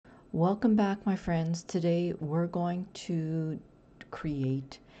Welcome back, my friends. Today we're going to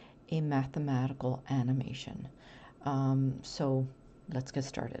create a mathematical animation. So let's get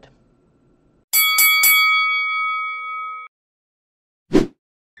started.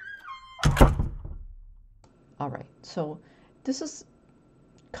 All right, so this is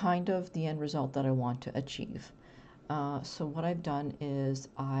kind of the end result that I want to achieve. So what I've done is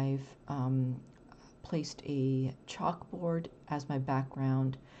I've placed a chalkboard as my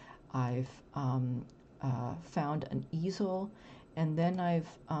background. I've found an easel, and then I've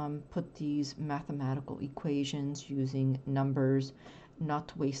put these mathematical equations using numbers, not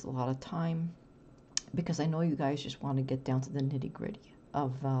to waste a lot of time, because I know you guys just want to get down to the nitty-gritty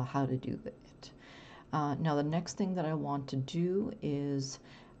of how to do it. Now the next thing that I want to do is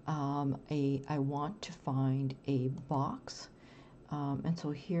I want to find a box. And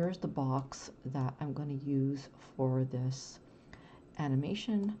so here's the box that I'm going to use for this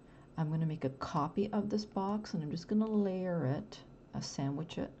animation. I'm going to make a copy of this box, and I'm just going to layer it,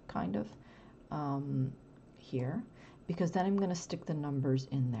 sandwich it kind of here, because then I'm going to stick the numbers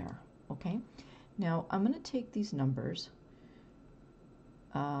in there. Okay, now I'm going to take these numbers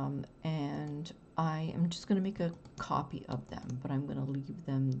and I am just going to make a copy of them, but I'm going to leave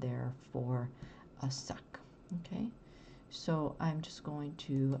them there for a sec. Okay, so I'm just going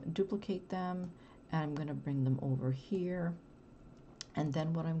to duplicate them, and I'm going to bring them over here. And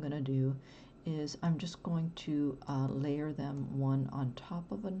then what I'm going to do is I'm just going to layer them one on top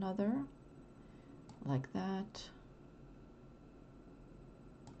of another, like that.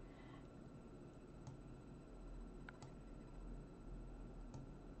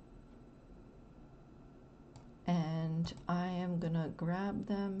 And I am going to grab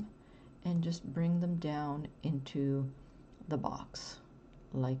them and just bring them down into the box,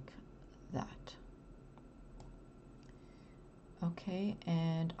 like that. Okay,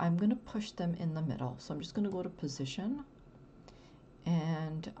 and I'm going to push them in the middle. So I'm just going to go to position,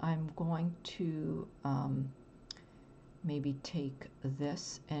 and I'm going to maybe take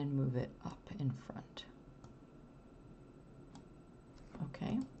this and move it up in front.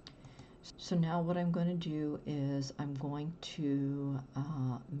 Okay, so now what I'm going to do is I'm going to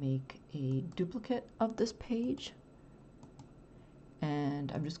make a duplicate of this page,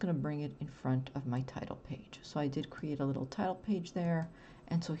 and I'm just going to bring it in front of my title page. So I did create a little title page there,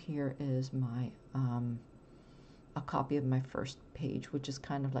 and so here is my a copy of my first page, which is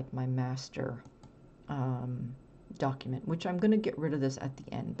kind of like my master document, which I'm going to get rid of this at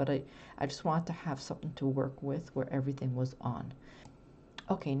the end, but I just wanted to have something to work with where everything was on.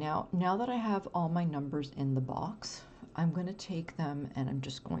 Okay, now that I have all my numbers in the box, I'm going to take them and I'm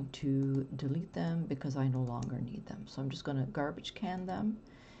just going to delete them because I no longer need them. So I'm just going to garbage can them,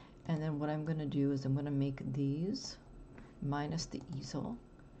 and then what I'm going to do is I'm going to make these minus the easel.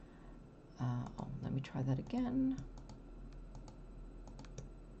 Oh, let me try that again.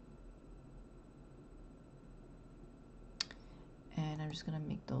 And I'm just going to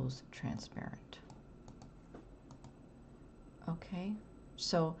make those transparent. Okay,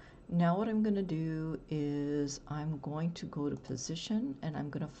 so now what I'm going to do is I'm going to go to position, and I'm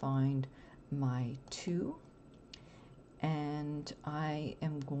going to find my 2, and I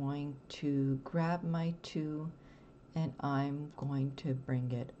am going to grab my 2 and I'm going to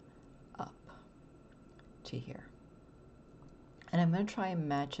bring it up to here, and I'm going to try and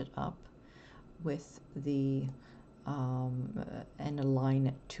match it up with the and align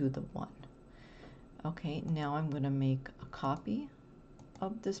it to the 1. Okay, now I'm going to make a copy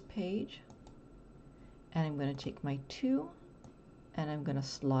of this page, and I'm going to take my 2 and I'm going to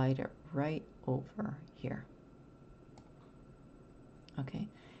slide it right over here. Okay,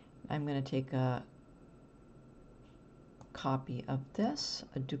 I'm going to take a copy of this,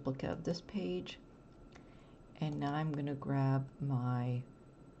 a duplicate of this page, and now I'm going to grab my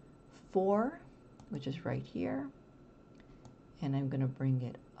 4, which is right here, and I'm going to bring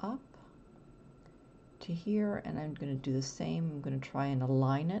it up to here, and I'm going to do the same. I'm going to try and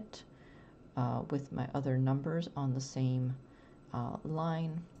align it with my other numbers on the same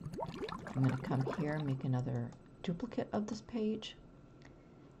line. I'm going to come here, make another duplicate of this page,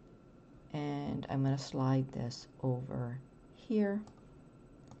 and I'm going to slide this over here.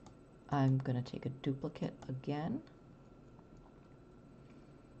 I'm going to take a duplicate again,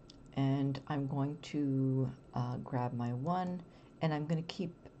 and I'm going to grab my 1, and I'm going to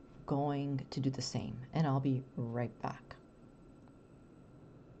keep going to do the same, and I'll be right back.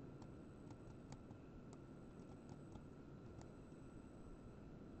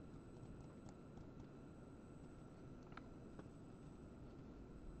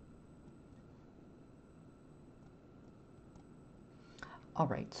 All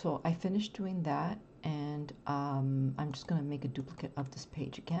right, so I finished doing that, and I'm just going to make a duplicate of this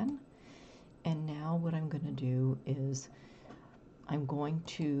page again. And now what I'm going to do is I'm going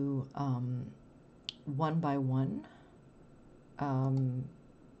to one by one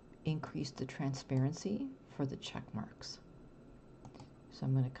increase the transparency for the check marks. So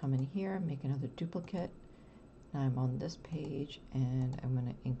I'm going to come in here, make another duplicate. Now I'm on this page, and I'm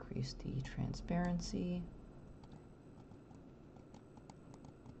going to increase the transparency.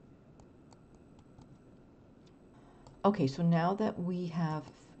 Okay, so now that we have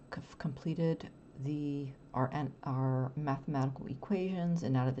completed our mathematical equations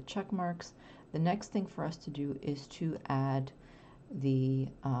and added the check marks, the next thing for us to do is to add the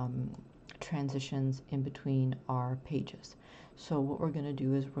transitions in between our pages. So what we're going to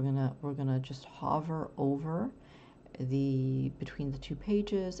do is we're gonna just hover over between the two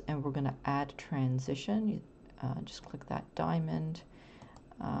pages, and we're going to add transition. Just click that diamond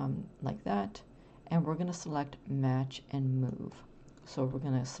like that, and we're going to select match and move. So we're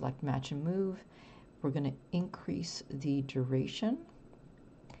going to select match and move. We're going to increase the duration,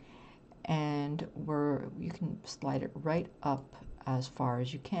 and you can slide it right up as far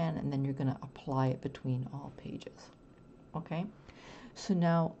as you can, and then you're going to apply it between all pages. Okay, so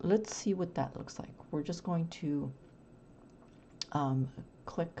now let's see what that looks like. We're just going to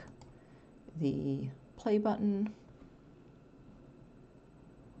click the play button.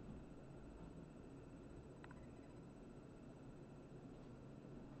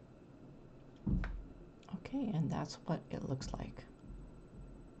 Okay, and that's what it looks like.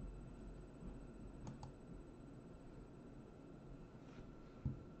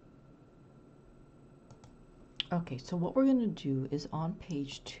 Okay, so what we're going to do is on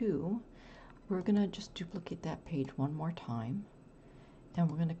page 2, we're going to just duplicate that page one more time,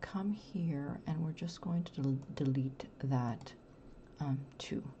 and we're going to come here, and we're just going to delete that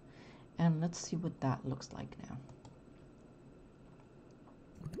 2. And let's see what that looks like now.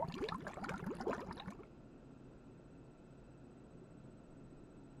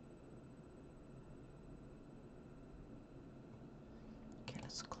 Okay,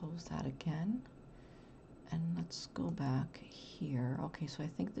 let's close that again. And let's go back here. Okay, so I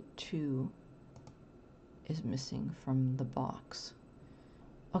think the 2 is missing from the box.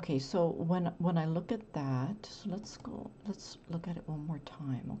 Okay, so when I look at that, so let's look at it one more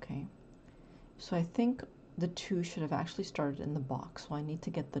time, okay? So I think the 2 should have actually started in the box, so I need to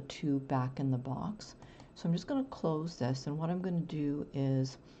get the 2 back in the box. So I'm just going to close this, and what I'm going to do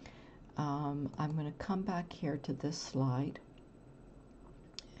is I'm going to come back here to this slide,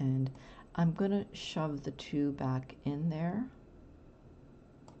 and I'm going to shove the 2 back in there,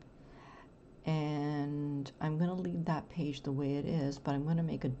 and I'm going to leave that page the way it is, but I'm going to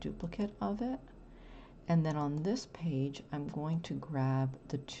make a duplicate of it, and then on this page I'm going to grab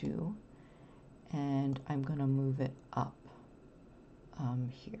the 2 and I'm going to move it up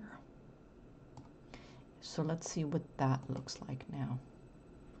here. So let's see what that looks like now.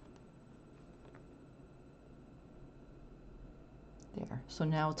 There. So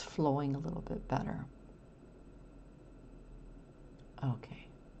now it's flowing a little bit better. Okay.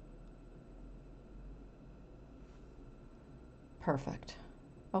 Perfect.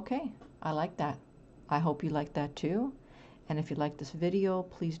 Okay, I like that. I hope you like that too. And if you like this video,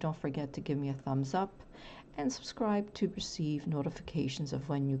 please don't forget to give me a thumbs up and subscribe to receive notifications of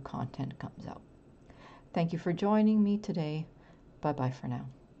when new content comes out. Thank you for joining me today. Bye-bye for now.